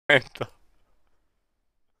momento.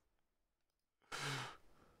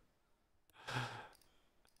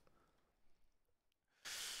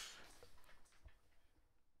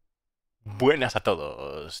 Buenas a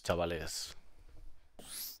todos, chavales.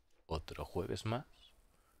 Otro jueves más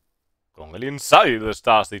con el Inside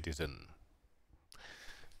Star Citizen,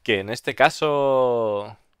 que en este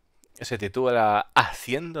caso se titula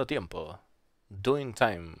Haciendo Tiempo, Doing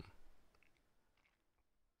Time.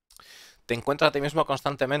 ¿Te encuentras a ti mismo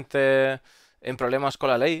constantemente en problemas con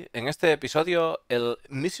la ley? En este episodio, el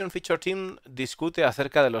Mission Feature Team discute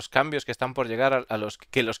acerca de los cambios que están por llegar a los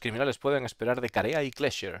que los criminales pueden esperar de Carea y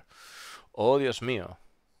Clesher. Oh, Dios mío.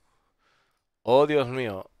 Oh, Dios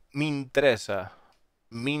mío. Me interesa,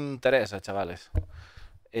 chavales.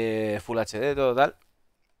 Full HD, todo tal.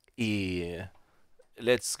 Y...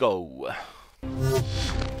 let's go.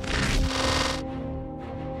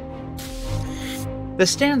 The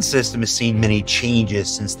stand system has seen many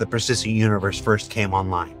changes since the persistent universe first came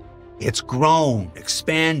online. It's grown,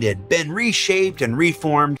 expanded, been reshaped and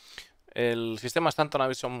reformed. El sistema Stanton ha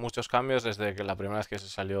visto muchos cambios desde que la primera vez que se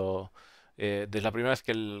salió, desde la primera vez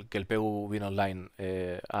que el PU vino online.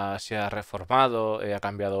 Se ha reformado, ha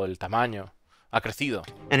cambiado el tamaño, ha crecido.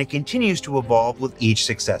 And it continues to evolve with each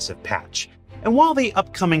successive patch. And while the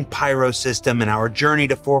upcoming Pyro system and our journey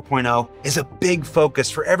to 4.0 is a big focus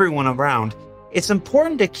for everyone around, it's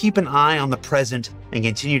important to keep an eye on the present and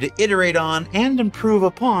continue to iterate on and improve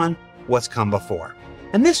upon what's come before.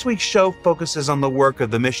 And this week's show focuses on the work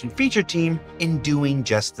of the Mission Feature Team in doing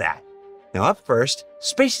just that. Now up first,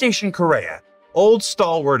 Space Station Korea, old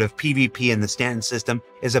stalwart of PvP in the Stanton system,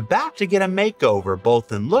 is about to get a makeover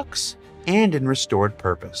both in looks and in restored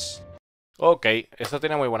purpose. Ok, esto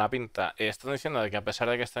tiene muy buena pinta. Están diciendo de que a pesar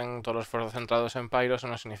de que estén todos los esfuerzos centrados en Pyro, eso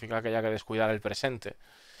no significa que haya que descuidar el presente.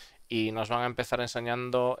 Y nos van a empezar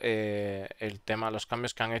enseñando el tema, los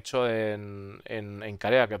cambios que han hecho en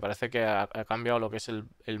Carea, que parece que ha cambiado lo que es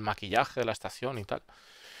el maquillaje de la estación y tal.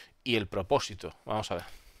 Y el propósito. Vamos a ver.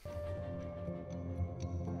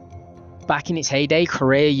 Back in its heyday,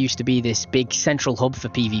 Korea used to be this big central hub for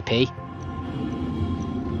PvP,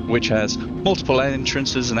 which has multiple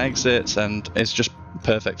entrances and exits and is just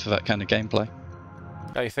perfect for that kind of gameplay.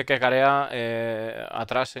 Dice que Carea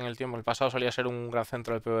atrás en el tiempo, el pasado, solía ser un gran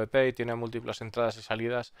centro del PvP y tiene múltiples entradas y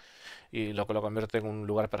salidas, y lo que lo convierte en un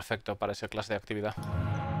lugar perfecto para esa clase de actividad.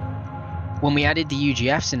 When we added the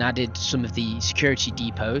UGFs and added some of the security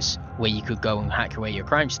depots where you could go and hack away your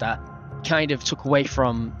crime stat, kind of took away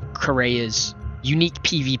from Korea's unique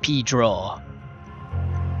PvP draw.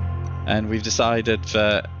 And we've decided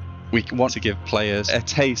that we want to give players a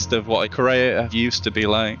taste of what Korea used to be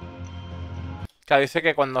like. Claro, dice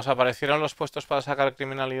que cuando se aparecieron los puestos para sacar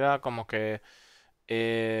criminalidad, como que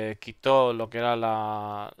quitó lo que era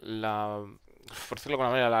por decirlo de alguna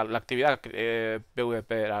manera, la actividad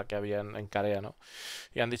PvP era que había en Carea, ¿no?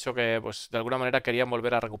 Y han dicho que, pues, de alguna manera querían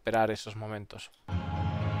volver a recuperar esos momentos.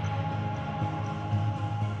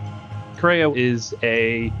 Korea is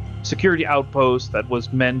a security outpost that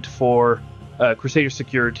was meant for Crusader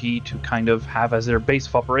security to kind of have as their base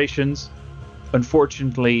of operations.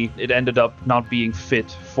 Unfortunately, it ended up not being fit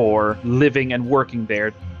for living and working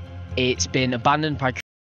there. It's been abandoned by...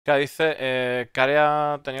 Dice,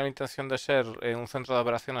 Carea tenía la intención de ser un centro de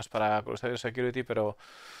operaciones para Crusader Security, pero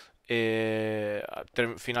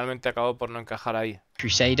finalmente acabó por no encajar ahí.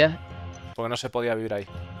 Crusader. Porque no se podía vivir ahí.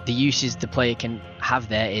 The uses the player can have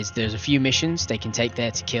there is there's a few missions they can take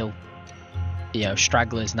there to kill, you know,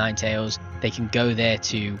 stragglers, nine-tails. They can go there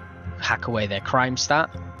to hack away their crime stat.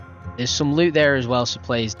 There's some loot there as well, so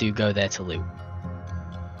players do go there to loot.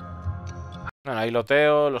 Bueno, hay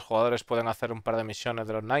loteo, los jugadores pueden hacer un par de misiones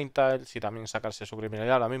de los Ninetales y también sacarse su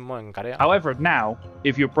criminalidad ahora mismo en Carea. However, now,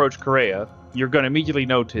 if you approach Korea, you're going to immediately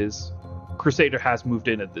notice Crusader has moved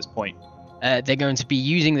in at this point. They're going to be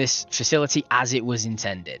using this facility as it was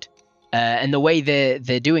intended. And the way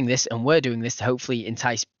they're doing this, and we're doing this to hopefully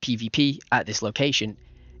entice PvP at this location,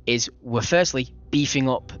 is we're firstly beefing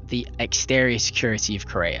up the exterior security of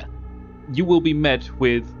Korea. You will be met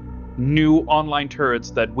with new online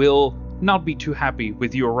turrets that will not be too happy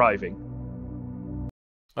with you arriving.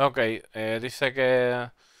 Ok, dice que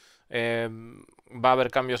va a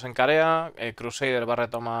haber cambios en Carea. Crusader va a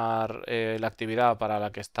retomar la actividad para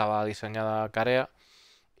la que estaba diseñada Carea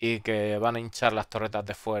y que van a hinchar las torretas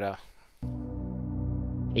de fuera.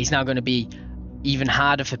 It's now going to be even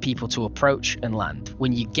harder for people to approach and land.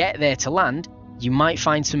 When you get there to land, you might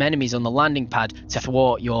find some enemies on the landing pad to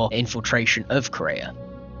thwart your infiltration of Korea.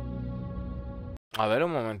 A ver,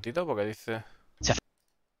 un momentito, porque dice...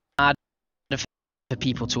 Harder for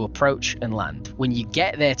people to approach and land. When you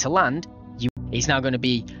get there to land, it's now going to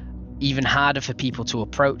be even harder for people to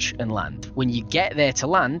approach and land. When you get there to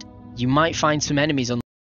land, you might find some enemies on.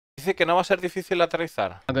 Dice que no va a ser difícil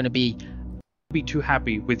aterrizar. Are going to be too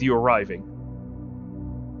happy with you arriving.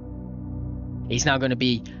 It's now going to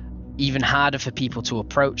be even harder for people to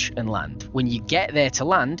approach and land. When you get there to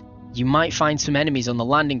land, you might find some enemies on the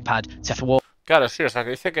landing pad to thwart. Claro, sí, o sea,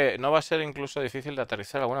 que dice que no va a ser incluso difícil de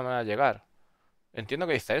aterrizar de alguna manera llegar. Entiendo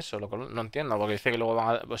que dice eso, lo que no entiendo, porque dice que luego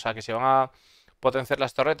van a, o sea, que si van a potenciar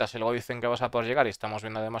las torretas y luego dicen que vas a poder llegar y estamos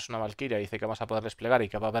viendo además una Valkyria y dice que vas a poder desplegar y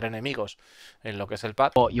que va a haber enemigos en lo que es el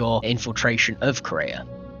pad. Your infiltration of Korea.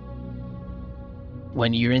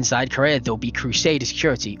 When you're inside Korea, there'll be Crusader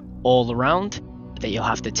security all around that you'll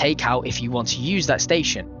have to take out if you want to use that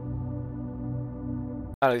station.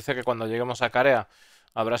 Claro, dice que cuando lleguemos a Corea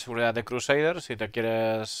habrá seguridad de Crusader. Si te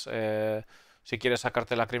quieres, si quieres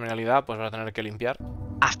sacarte la criminalidad, pues vas a tener que limpiar.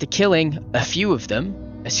 After killing a few of them,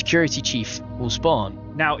 a security chief will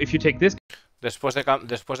spawn. Now, if you take this Después de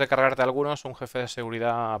cargarte algunos, un jefe de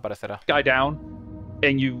seguridad aparecerá. guy down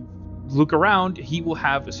and you look around, he will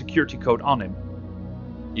have a security code on him.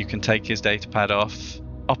 You can take his datapad off,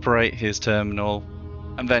 operate his terminal,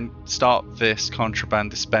 and then start this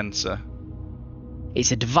contraband dispenser.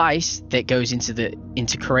 It's a device that goes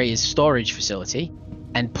into Korea's storage facility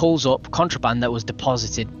and pulls up contraband that was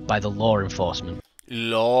deposited by the law enforcement.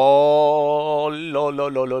 LOL.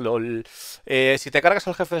 Si te cargas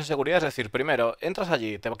al jefe de seguridad, es decir, primero entras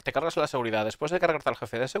allí, te cargas a la seguridad, después de cargarte al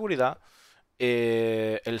jefe de seguridad,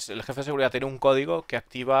 el jefe de seguridad tiene un código que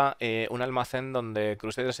activa un almacén donde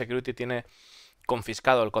Crusader Security tiene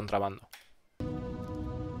confiscado el contrabando.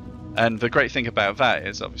 And the great thing about that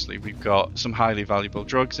is obviously we've got some highly valuable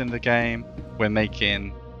drugs in the game. We're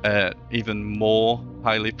making even more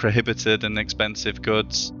highly prohibited and expensive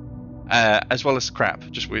goods, as well as scrap.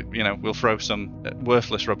 Just we'll throw some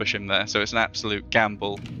worthless rubbish in there, so it's an absolute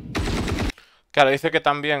gamble. Claro, dice que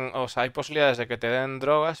también, o sea, hay posibilidades de que te den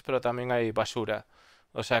drogas, pero también hay basura.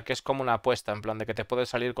 O sea, que es como una apuesta, en plan de que te puede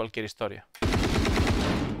salir cualquier historia.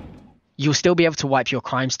 You'll still be able to wipe your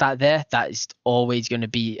crime stat there. That is always going to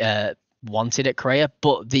be wanted at Korea.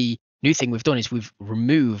 But the new thing we've done is we've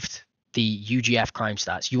removed the UGF crime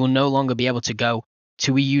stats. You will no longer be able to go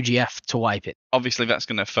to a UGF to wipe it. Obviously, that's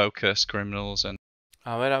going to focus criminals and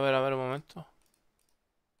A ver, un momento.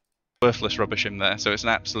 worthless rubbish in there, so it's an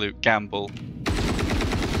absolute gamble.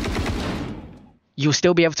 You'll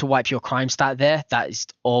still be able to wipe your crime stat there. That is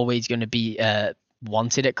always going to be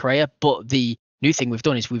wanted at Korea. But the new thing we've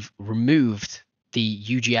done is we've removed the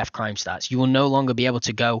UGF crime stats. You will no longer be able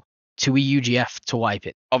to go to a UGF to wipe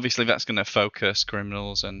it. Obviously, that's going to focus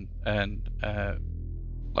criminals and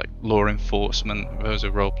like law enforcement. Those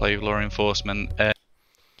are roleplay law enforcement.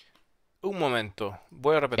 Un momento,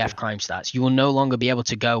 voy a repetir. UGF crime stats. You will no longer be able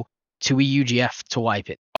to go to a UGF to wipe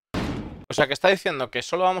it. O sea, que está diciendo que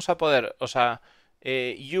solo vamos a poder, o sea,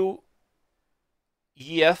 UGF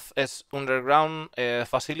es Underground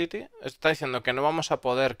Facility. Está diciendo que no vamos a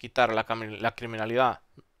poder quitar la criminalidad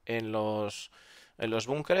en los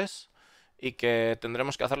búnkeres y que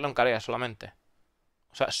tendremos que hacerlo en Corea solamente.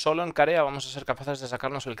 O sea, solo en Corea vamos a ser capaces de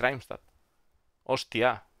sacarnos el crime stat.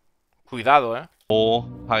 Hostia, cuidado, More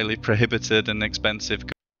highly prohibited and expensive.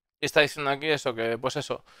 Está diciendo aquí eso, que pues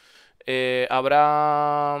eso,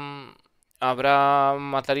 habrá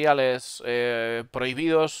materiales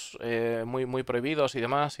prohibidos, muy prohibidos y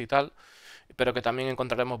demás y tal, pero que también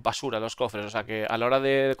encontraremos basura en los cofres, o sea que a la hora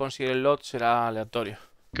de conseguir el lot será aleatorio.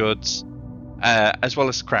 Goods, as well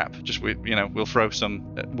as scrap. Just we'll throw some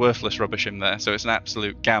worthless rubbish in there, so it's an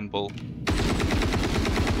absolute gamble.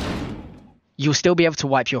 You'll still be able to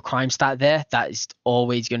wipe your crime stat there. That is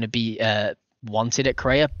always going to be wanted at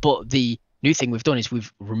Korea. But the new thing we've done is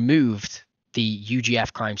we've removed the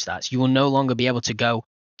UGF crime stats. You will no longer be able to go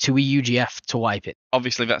to a UGF to wipe it.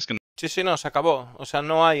 Obviously, that's going Sí, no, se acabó. O sea,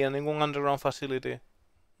 no hay en ningún Underground Facility.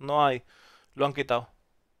 No hay. Lo han quitado.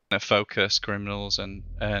 to focus criminals and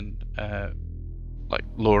like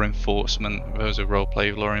law enforcement. Those are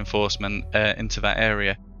roleplay law enforcement into that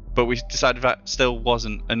area. But we decided that still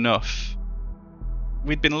wasn't enough.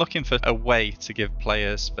 We'd been looking for a way to give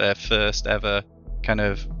players their first ever kind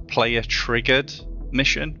of player-triggered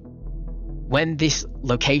mission. When this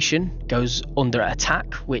location goes under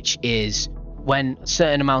attack, which is when a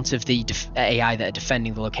certain amount of the AI that are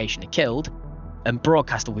defending the location are killed, a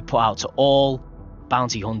broadcast will be put out to all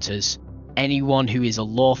bounty hunters, anyone who is a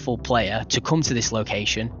lawful player, to come to this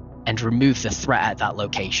location and remove the threat at that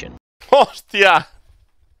location. ¡Hostia!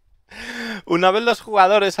 Una vez los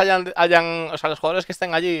jugadores o sea, los jugadores que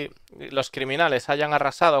estén allí, los criminales, hayan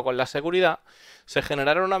arrasado con la seguridad, se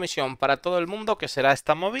generará una misión para todo el mundo que será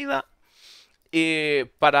esta movida Y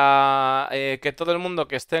para que todo el mundo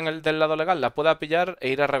que esté del lado legal la pueda pillar e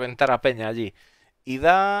ir a reventar a peña allí. Y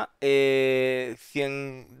da 100,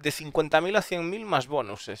 de 50.000 a 100.000 más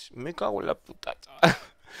bonuses. Me cago en la puta, chaval.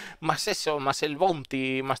 Más eso, más el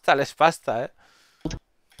bounty, más tal, es pasta, ¿eh?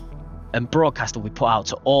 And broadcast will be put out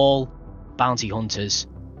to all bounty hunters,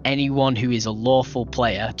 anyone who is a lawful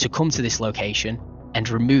player, to come to this location and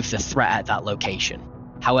remove the threat at that location.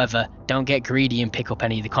 However, don't get greedy and pick up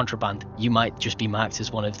any of the contraband. You might just be marked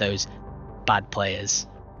as one of those bad players.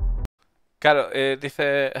 Claro,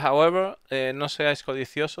 dice, however, no seáis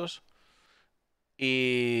codiciosos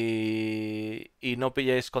y no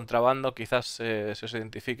pilléis contrabando, quizás se os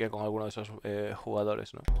identifique con alguno de esos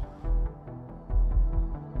jugadores, ¿no?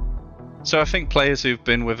 So I think players who've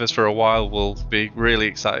been with us for a while will be really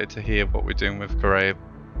excited to hear what we're doing with Korea.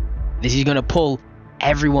 This is going to pull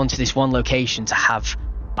everyone to this one location to have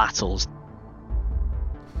battles.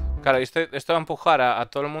 Claro, y esto va a empujar a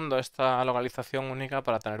todo el mundo a esta localización única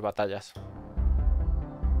para tener batallas.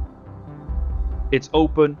 It's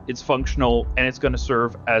open, it's functional, and it's going to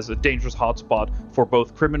serve as a dangerous hotspot for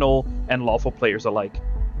both criminal and lawful players alike.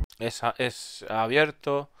 Es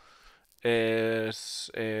abierto,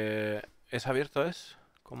 ¿es abierto?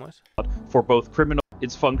 ¿Cómo es? For both criminal,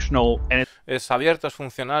 it's functional, and Es abierto, es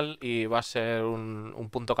funcional y va a ser un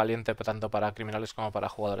punto caliente tanto para criminales como para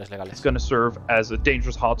jugadores legales. it's going to serve as a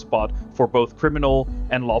dangerous hotspot for both criminal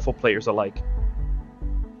and lawful players alike.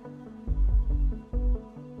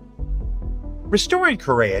 Restoring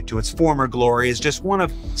Korea to its former glory is just one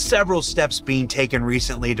of several steps being taken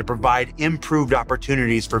recently to provide improved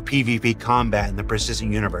opportunities for PvP combat in the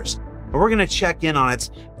persistent universe. And we're going to check in on its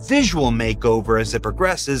visual makeover as it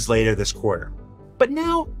progresses later this quarter. But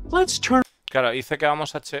now, let's turn. Claro, dice que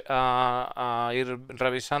vamos a ir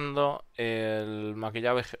revisando el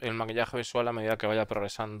maquillaje visual a medida que vaya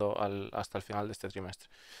progresando hasta el final de este trimestre.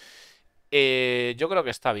 Yo creo que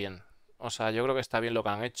está bien. O sea, yo creo que está bien lo que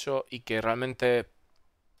han hecho y que realmente...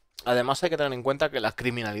 Además hay que tener en cuenta que la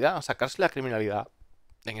criminalidad, sacarse la criminalidad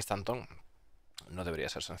en Stanton no debería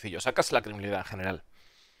ser sencillo. Sacarse la criminalidad en general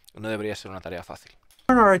no debería ser una tarea fácil.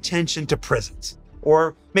 Turn our attention to prisons,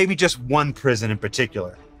 or maybe just one prison in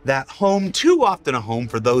particular. That home, too often a home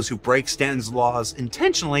for those who break Stanton's laws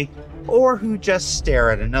intentionally, or who just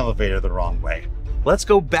stare at an elevator the wrong way. Let's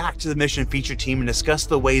go back to the mission feature team and discuss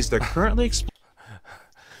the ways they're currently exploring.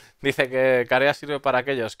 Dice que Carea sirve para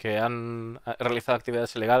aquellos que han realizado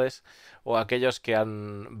actividades ilegales o aquellos que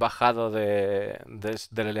han bajado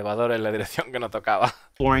del elevador en la dirección que no tocaba.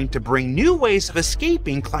 To bring new ways of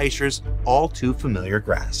escaping Kleischer's all too familiar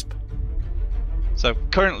grasp. So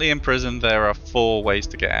currently in prison there are 4 ways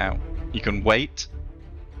to get out. You can wait,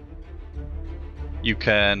 you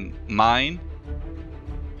can mine,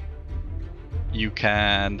 you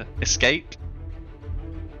can escape,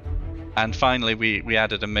 and finally we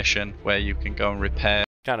added a mission where you can go and repair.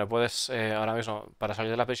 Claro, puedes ahora mismo para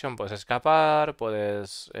salir de la prisión puedes escapar,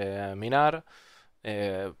 puedes minar,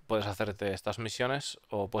 puedes hacerte estas misiones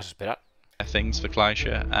o puedes esperar. Things for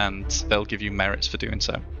Kleischer, and they'll give you merits for doing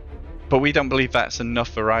so. But we don't believe that's enough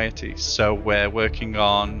variety, so we're working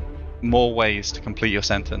on more ways to complete your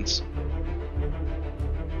sentence.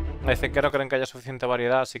 Dicen que no creen que haya suficiente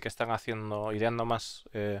variedad, así que están ideando más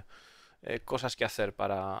cosas que hacer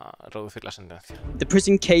para reducir la sentencia. The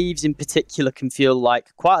prison caves in particular can feel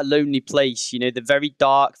like quite a lonely place. You know, they're very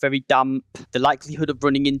dark, very damp. The likelihood of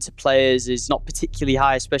running into players is not particularly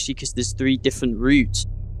high, especially because there's 3 different routes.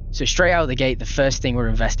 So straight out of the gate, the first thing we're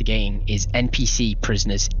investigating is NPC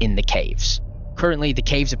prisoners in the caves. Currently, the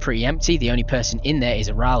caves are pretty empty. The only person in there is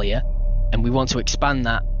Auralia, and we want to expand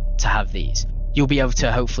that to have these. You'll be able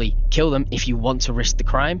to hopefully kill them if you want to risk the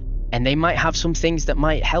crime, and they might have some things that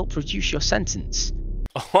might help reduce your sentence.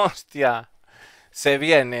 ¡Hostia! Se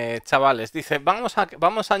viene, chavales. Dice, vamos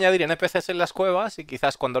a añadir NPCs en las cuevas y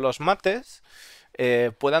quizás cuando los mates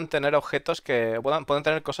puedan tener objetos puedan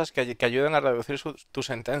tener cosas que ayuden a reducir tu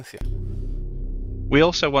sentencia. We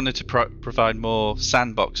also wanted to provide more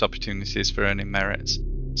sandbox opportunities for earning merits.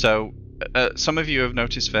 So some of you have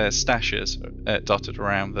noticed there's stashes dotted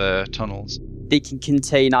around the tunnels. They can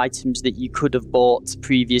contain items that you could have bought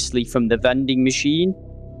previously from the vending machine,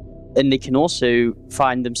 and they can also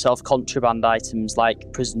find themselves contraband items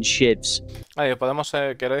like prison shivs.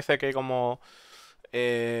 Quiero decir que hay como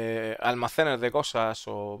almacenes de cosas,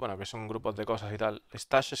 o bueno, que son grupos de cosas y tal.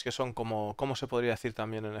 Stashes que son como, ¿cómo se podría decir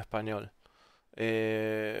también en español?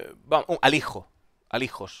 Un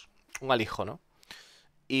alijos, un alijo, ¿no?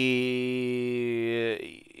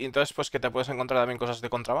 Y entonces pues que te puedes encontrar también cosas de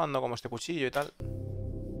contrabando como este cuchillo y tal.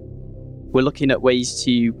 We're looking at ways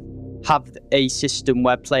to have a system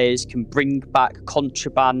where players can bring back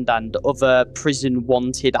contraband and other prison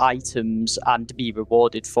wanted items and be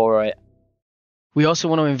rewarded for it. We also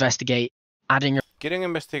want to investigate adding Quieren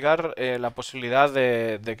investigar la posibilidad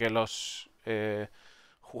de que los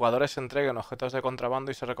jugadores entreguen objetos de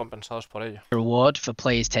contrabando y ser recompensados por ello. a reward for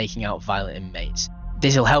players taking out violent inmates.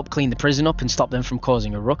 This will help clean the prison up and stop them from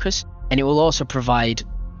causing a ruckus, and it will also provide,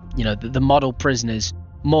 the model prisoners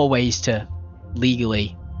more ways to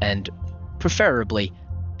legally and preferably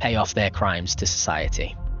pay off their crimes to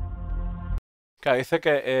society. Claro, dice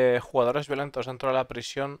que jugadores violentos dentro de la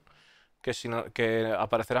prisión que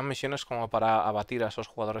aparecerán misiones como para abatir a esos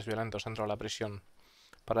jugadores violentos dentro de la prisión,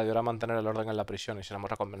 para ayudar a mantener el orden en la prisión y seremos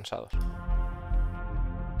recompensados.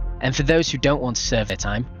 And for those who don't want to serve their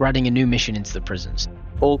time, we're adding a new mission into the prisons.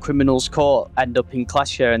 All criminals caught end up in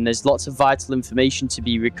Clashare, and there's lots of vital information to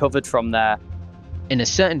be recovered from there. In a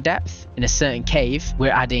certain depth, in a certain cave,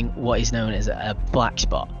 we're adding what is known as a black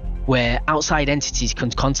spot, where outside entities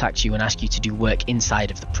can contact you and ask you to do work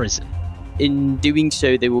inside of the prison. In doing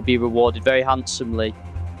so, they will be rewarded very handsomely.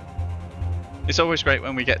 It's always great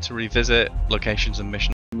when we get to revisit locations and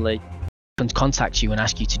missions. Can contact you and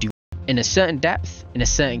ask you to do. In a certain depth, in a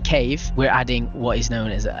certain cave, we're adding what is known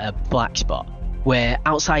as a black spot, where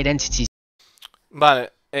outside entities. Vale,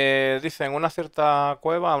 dice en una cierta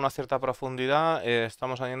cueva, a una cierta profundidad,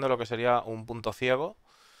 estamos añadiendo lo que sería un punto ciego,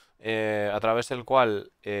 a través del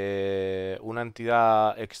cual una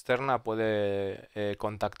entidad externa puede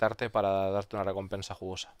contactarte para darte una recompensa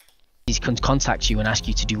jugosa. Can contact you and ask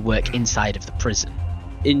you to do work inside of the prison.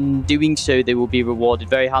 In doing so, they will be rewarded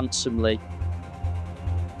very handsomely.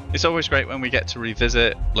 It's always great when we get to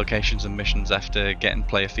revisit locations and missions after getting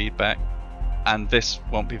player feedback, and this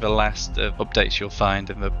won't be the last of updates you'll find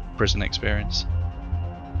in the prison experience.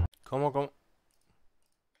 ¿Cómo?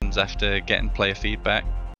 After getting player feedback.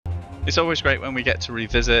 It's always great when we get to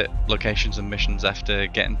revisit locations and missions after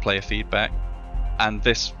getting player feedback, and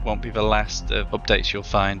this won't be the last of updates you'll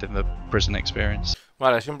find in the prison experience.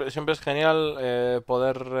 Vale, siempre es genial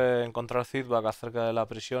poder encontrar feedback acerca de la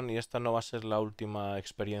prisión, y esta no va a ser la última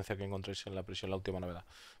experiencia que encontréis en la prisión, la última novedad.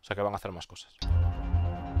 O sea que van a hacer más cosas.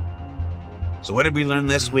 So what did we learn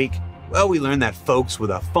this week? Well, we learned that folks with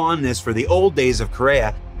a fondness for the old days of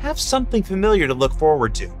Korea have something familiar to look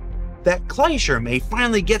forward to. That Kleischer may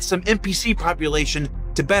finally get some NPC population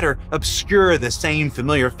to better obscure the same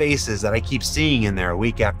familiar faces that I keep seeing in there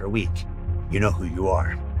week after week. You know who you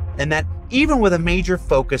are. And that even with a major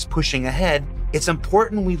focus pushing ahead, it's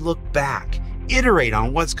important we look back, iterate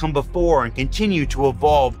on what's come before, and continue to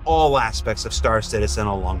evolve all aspects of Star Citizen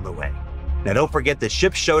along the way. Now don't forget the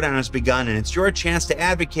Ship Showdown has begun, and it's your chance to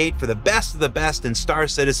advocate for the best of the best in Star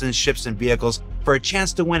Citizen ships and vehicles, for a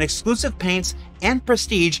chance to win exclusive paints and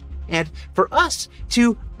prestige, and for us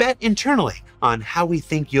to bet internally on how we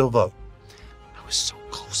think you'll vote. I was so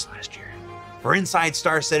close last year. For Inside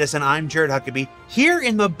Star Citizen, I'm Jared Huckabee, here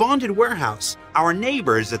in the Bonded Warehouse, our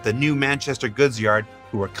neighbors at the new Manchester goods yard,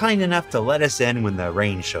 who were kind enough to let us in when the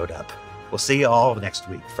rain showed up. We'll see you all next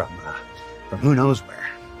week from who knows where.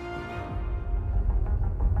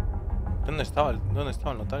 ¿Dónde estaba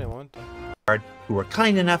el notario? Un momento. Who were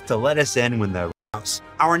kind enough to let us in when the house.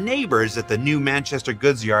 Our neighbors at the new Manchester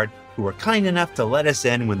goods yard, who were kind enough to let us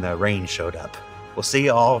in when the rain showed up. We'll see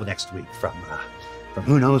you all next week from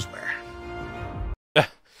who knows where.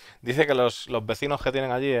 Dice que los vecinos que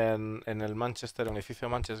tienen allí en el Manchester, el edificio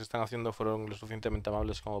de Manchester que están haciendo, fueron lo suficientemente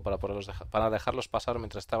amables como para dejarlos pasar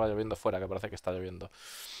mientras estaba lloviendo fuera, que parece que está lloviendo.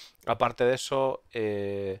 Aparte de eso,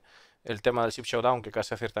 el tema del Ship Showdown, que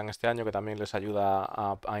casi aciertan este año, que también les ayuda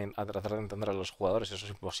a tratar de entender a los jugadores, eso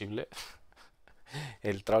es imposible.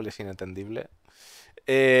 El troll es inentendible.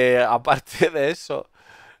 Aparte de eso,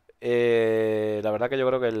 la verdad que yo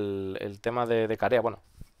creo que el tema de Carea, bueno,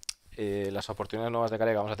 las oportunidades nuevas de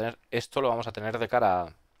Carea que vamos a tener, esto lo vamos a tener de cara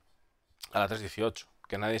a la 3.18.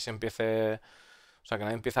 Que nadie se empiece, o sea, que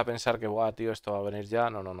nadie empiece a pensar que, guau, tío, esto va a venir ya.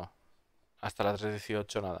 No. Hasta la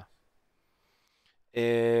 3.18 nada.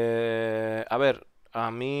 A ver, a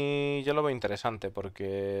mí yo lo veo interesante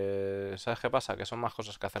porque, ¿sabes qué pasa? Que son más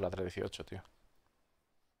cosas que hacer la 3.18, tío.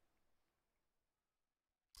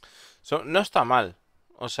 No está mal.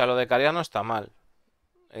 O sea, lo de Carea no está mal.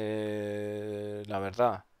 La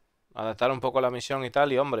verdad. Adaptar un poco la misión y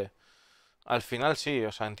tal, y hombre, al final sí,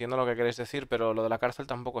 o sea, entiendo lo que queréis decir, pero lo de la cárcel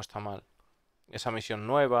tampoco está mal. Esa misión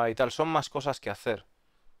nueva y tal, son más cosas que hacer.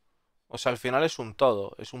 O sea, al final es un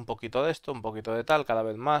todo, es un poquito de esto, un poquito de tal, cada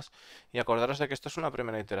vez más. Y acordaros de que esto es una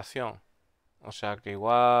primera iteración. O sea, que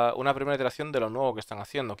igual, una primera iteración de lo nuevo que están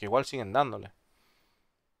haciendo, que igual siguen dándole.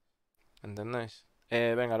 ¿Entendéis?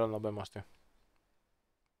 Venga, nos vemos, tío.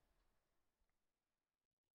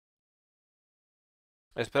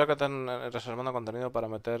 Espero que estén reservando contenido para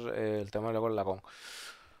meter el tema y luego el lagón.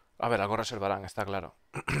 A ver, algo reservarán, está claro.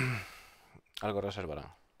 Algo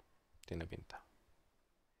reservarán. Tiene pinta.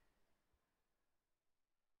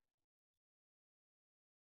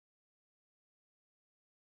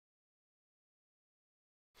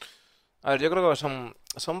 A ver, yo creo que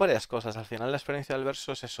son varias cosas. Al final la experiencia del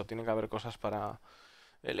verso es eso. Tiene que haber cosas para...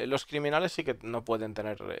 Los criminales sí que no pueden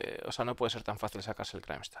tener... o sea, no puede ser tan fácil sacarse el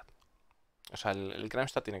crime stat. O sea, el crime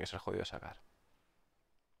stat tiene que ser jodido de sacar.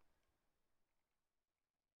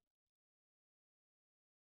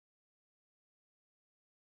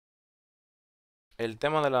 El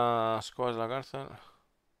tema de las cosas de la cárcel...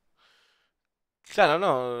 Claro,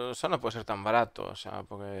 no, eso no puede ser tan barato. O sea,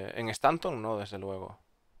 porque en Stanton no, desde luego.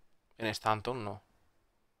 En Stanton no.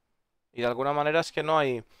 Y de alguna manera es que no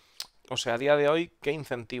hay... O sea, a día de hoy, ¿qué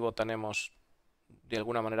incentivo tenemos de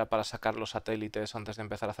alguna manera para sacar los satélites antes de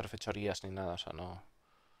empezar a hacer fechorías ni nada? O sea, no.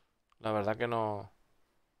 La verdad que no.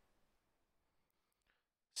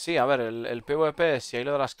 Sí, a ver, el PvP, si hay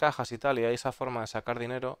lo de las cajas y tal, y hay esa forma de sacar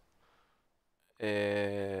dinero,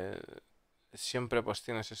 eh, siempre pues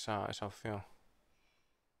tienes esa opción.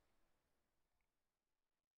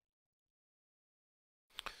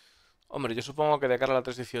 Hombre, yo supongo que de cara a la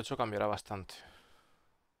 3.18 cambiará bastante.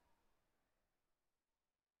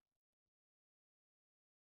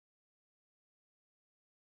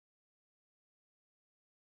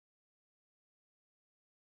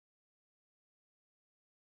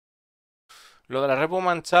 Lo de la repo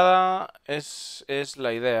manchada es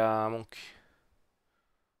la idea, Monkey.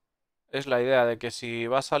 Es la idea de que si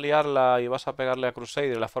vas a liarla y vas a pegarle a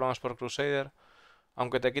Crusader y la formas por Crusader,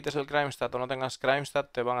 aunque te quites el crime stat o no tengas crime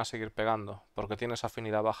stat, te van a seguir pegando, porque tienes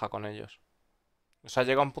afinidad baja con ellos. O sea,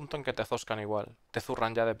 llega un punto en que te zoscan igual, te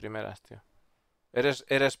zurran ya de primeras, tío.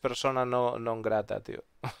 Eres persona no non grata, tío.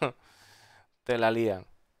 Te la lían.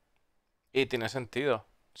 Y tiene sentido.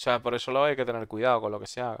 O sea, por eso luego hay que tener cuidado con lo que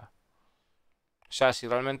se haga. O sea, si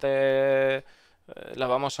realmente la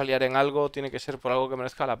vamos a liar en algo, tiene que ser por algo que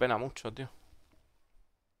merezca la pena mucho, tío.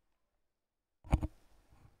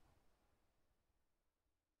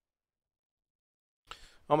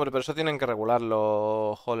 Hombre, pero eso tienen que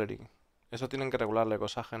regularlo, Hollering. Eso tienen que regularle,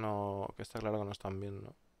 cosa que no, que está claro que no están bien,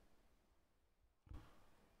 ¿no?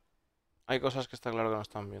 Hay cosas que está claro que no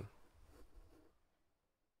están bien.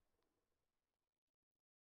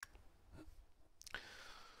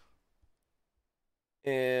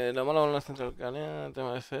 Lo malo de la central canea,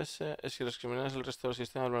 tema de FS, es que los criminales del resto del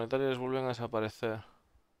sistema planetario les vuelven a desaparecer.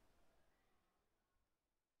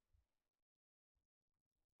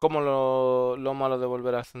 ¿Cómo lo malo de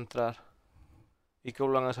volver a centrar? ¿Y que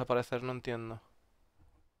vuelvan a desaparecer? No entiendo.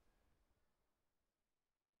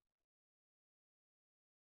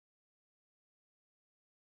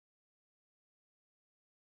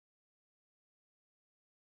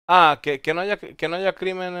 Ah, que no haya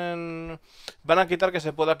crimen en... Van a quitar que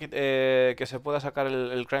se pueda sacar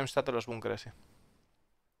el crime stat de los búnkeres, sí.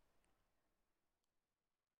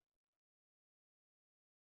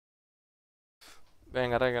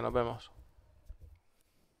 Venga, Rey, que nos vemos.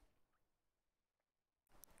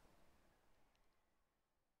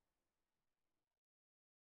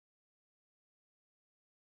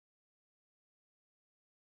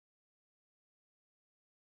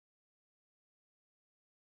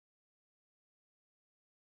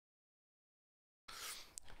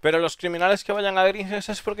 Pero los criminales que vayan a Gringes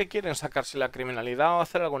es porque quieren sacarse la criminalidad o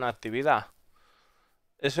hacer alguna actividad.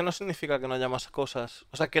 Eso no significa que no haya más cosas.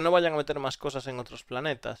 O sea, que no vayan a meter más cosas en otros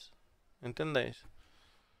planetas. ¿Entendéis?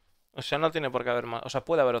 O sea, no tiene por qué haber más. O sea,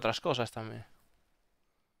 puede haber otras cosas también.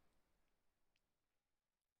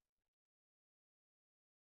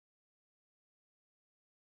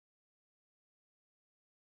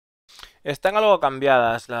 Están algo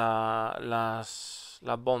cambiadas las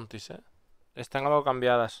bounties, ¿eh? Están algo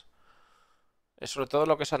cambiadas. Sobre todo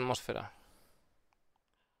lo que es atmósfera.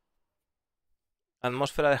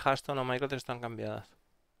 Atmósfera de Hearthstone o Minecraft están cambiadas.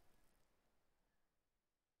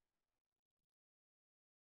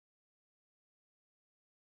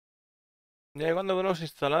 Ya cuando podemos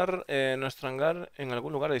instalar nuestro hangar en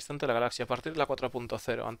algún lugar distante de la galaxia, a partir de la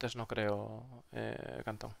 4.0. Antes no creo,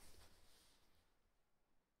 Cantón.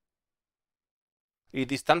 Y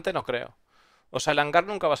distante no creo. O sea, el hangar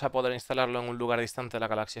nunca vas a poder instalarlo en un lugar distante de la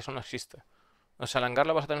galaxia, eso no existe. O sea, el hangar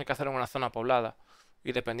lo vas a tener que hacer en una zona poblada.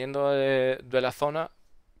 Y dependiendo de la zona,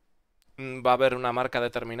 va a haber una marca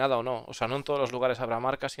determinada o no. O sea, no en todos los lugares habrá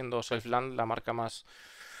marca, siendo Selfland la marca más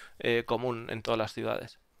común en todas las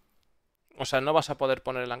ciudades. O sea, no vas a poder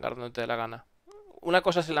poner el hangar donde te dé la gana. Una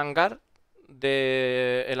cosa es el hangar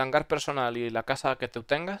de el hangar personal y la casa que tú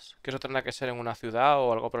tengas, que eso tendrá que ser en una ciudad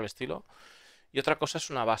o algo por el estilo. Y otra cosa es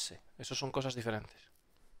una base. Eso son cosas diferentes.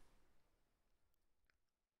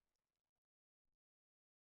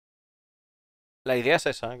 La idea es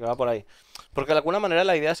esa, que va por ahí. Porque de alguna manera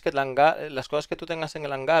la idea es que las cosas que tú tengas en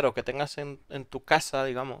el hangar o que tengas en tu casa,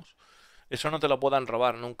 digamos, eso no te lo puedan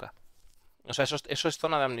robar nunca. O sea, eso es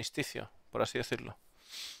zona de amnisticio, por así decirlo.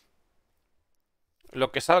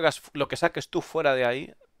 Lo que saques tú fuera de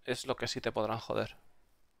ahí es lo que sí te podrán joder.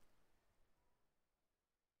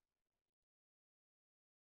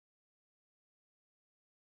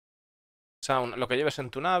 O sea, lo que lleves en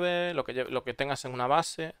tu nave, lo que tengas en una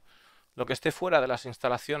base, lo que esté fuera de las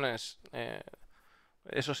instalaciones,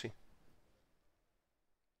 eso sí.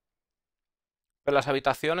 Pero las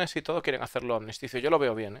habitaciones y todo quieren hacerlo amnisticio. Yo lo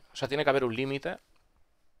veo bien, ¿eh? O sea, tiene que haber un límite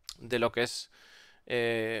de lo que es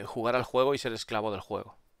jugar al juego y ser esclavo del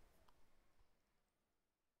juego.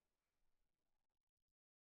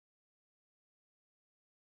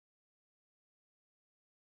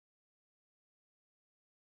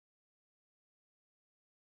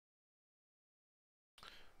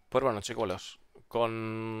 Pues bueno, chicos,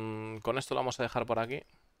 con esto lo vamos a dejar por aquí.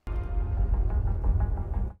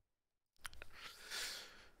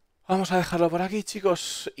 Vamos a dejarlo por aquí,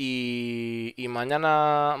 chicos. Y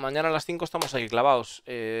mañana a las 5 estamos ahí clavados.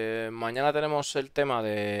 Mañana tenemos el tema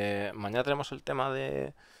de. Mañana tenemos el tema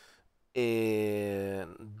de. De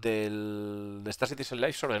Star Citizen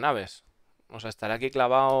Live sobre naves. O sea, estaré aquí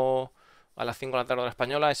clavado a las 5 de la tarde hora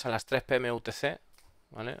española. Es a las 3 p.m. UTC.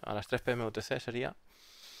 ¿Vale? A las 3 p.m. UTC sería.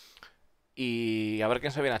 Y a ver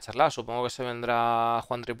quién se viene a charlar. Supongo que se vendrá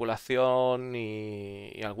Juan Tripulación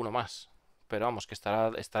y alguno más. Pero vamos, que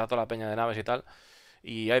estará toda la peña de naves y tal.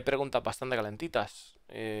 Y hay preguntas bastante calentitas.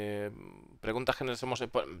 Preguntas que nos hemos...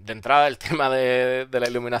 De entrada, el tema de la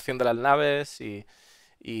iluminación de las naves y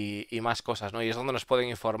más cosas, ¿no? Y es donde nos pueden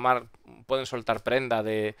informar, pueden soltar prenda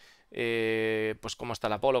de pues cómo está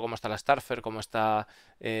el Apolo, cómo está la Starfarer, cómo está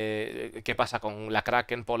qué pasa con la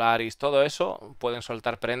Kraken, Polaris, todo eso, pueden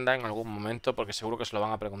soltar prenda en algún momento porque seguro que se lo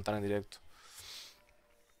van a preguntar en directo.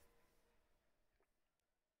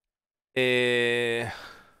 Eh,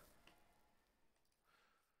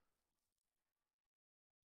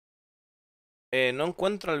 no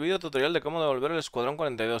encuentro el vídeo tutorial de cómo devolver el Escuadrón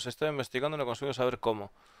 42. Estoy investigando y no consigo saber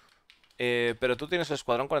cómo. Pero tú tienes el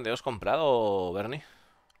Escuadrón 42 comprado, Bernie.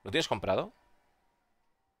 ¿Lo tienes comprado?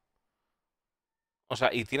 O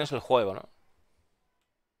sea, y tienes el juego, ¿no?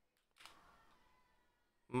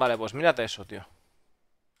 Vale, pues mírate eso, tío.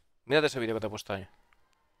 Mírate ese vídeo que te he puesto ahí.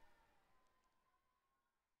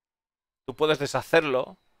 Tú puedes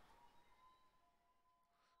deshacerlo.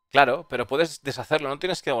 Claro, pero puedes deshacerlo, no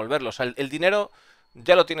tienes que devolverlo. O sea, el dinero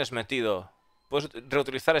ya lo tienes metido. Puedes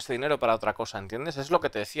reutilizar ese dinero para otra cosa, ¿entiendes? Es lo que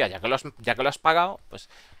te decía. Ya que lo has pagado, pues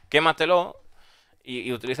quématelo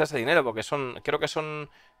y utiliza ese dinero, porque creo que son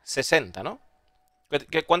 60, ¿no?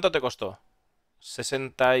 ¿Cuánto te costó?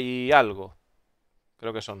 60 y algo,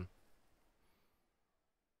 creo que son.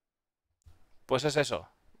 Pues es eso.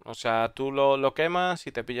 O sea, tú lo quemas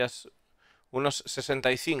y te pillas unos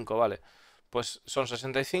 65, ¿vale? Pues son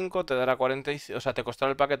 65, te dará 45, o sea, te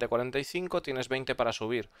costará el paquete 45, tienes 20 para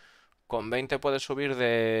subir. Con 20 puedes subir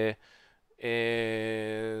de...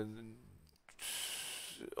 eh,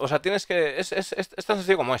 o sea, tienes que... Es tan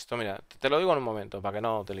sencillo como esto, mira, te lo digo en un momento, para que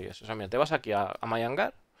no te líes. O sea, mira, te vas aquí a My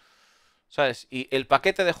Hangar, ¿sabes? Y el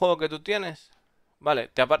paquete de juego que tú tienes, ¿vale?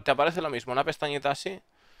 Te aparece lo mismo, una pestañita así,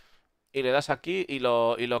 y le das aquí y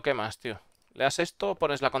lo quemas, tío. Le das esto,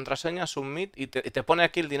 pones la contraseña, submit, y te pone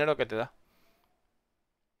aquí el dinero que te da.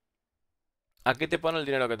 Aquí te pone el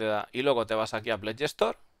dinero que te da. Y luego te vas aquí a Pledge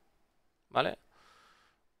Store, ¿vale?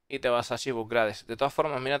 Y te vas a Shibu Grades. De todas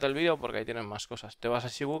formas, mírate el vídeo porque ahí tienes más cosas. Te vas a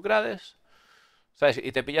Shibu Grades, ¿sabes?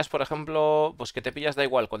 Y te pillas, por ejemplo, pues que te pillas, da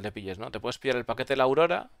igual cuál te pilles, ¿no? Te puedes pillar el paquete de la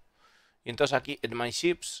Aurora. Y entonces aquí en My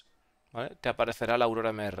Ships, ¿vale? Te aparecerá la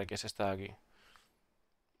Aurora MR, que es esta de aquí.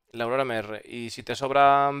 La Aurora MR. Y si te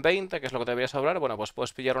sobran 20, que es lo que te debería sobrar, bueno, pues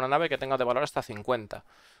puedes pillar una nave que tenga de valor hasta 50.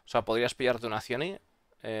 O sea, podrías pillarte una Cioni.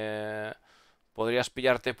 Podrías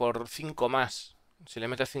pillarte por 5 más. Si le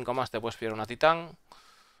metes 5 más, te puedes pillar una Titán.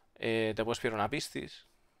 Te puedes pillar una Piscis.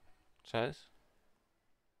 ¿Sabes?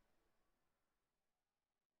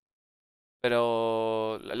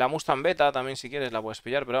 Pero la Mustang Beta también, si quieres, la puedes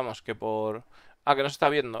pillar. Pero vamos, que por. Ah, que no se está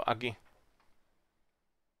viendo aquí.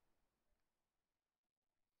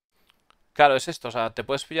 Claro, es esto. O sea, te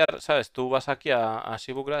puedes pillar, ¿sabes? Tú vas aquí a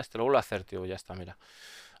Shibukra. Te lo vuelvo a hacer, tío. Ya está, mira.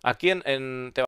 Aquí te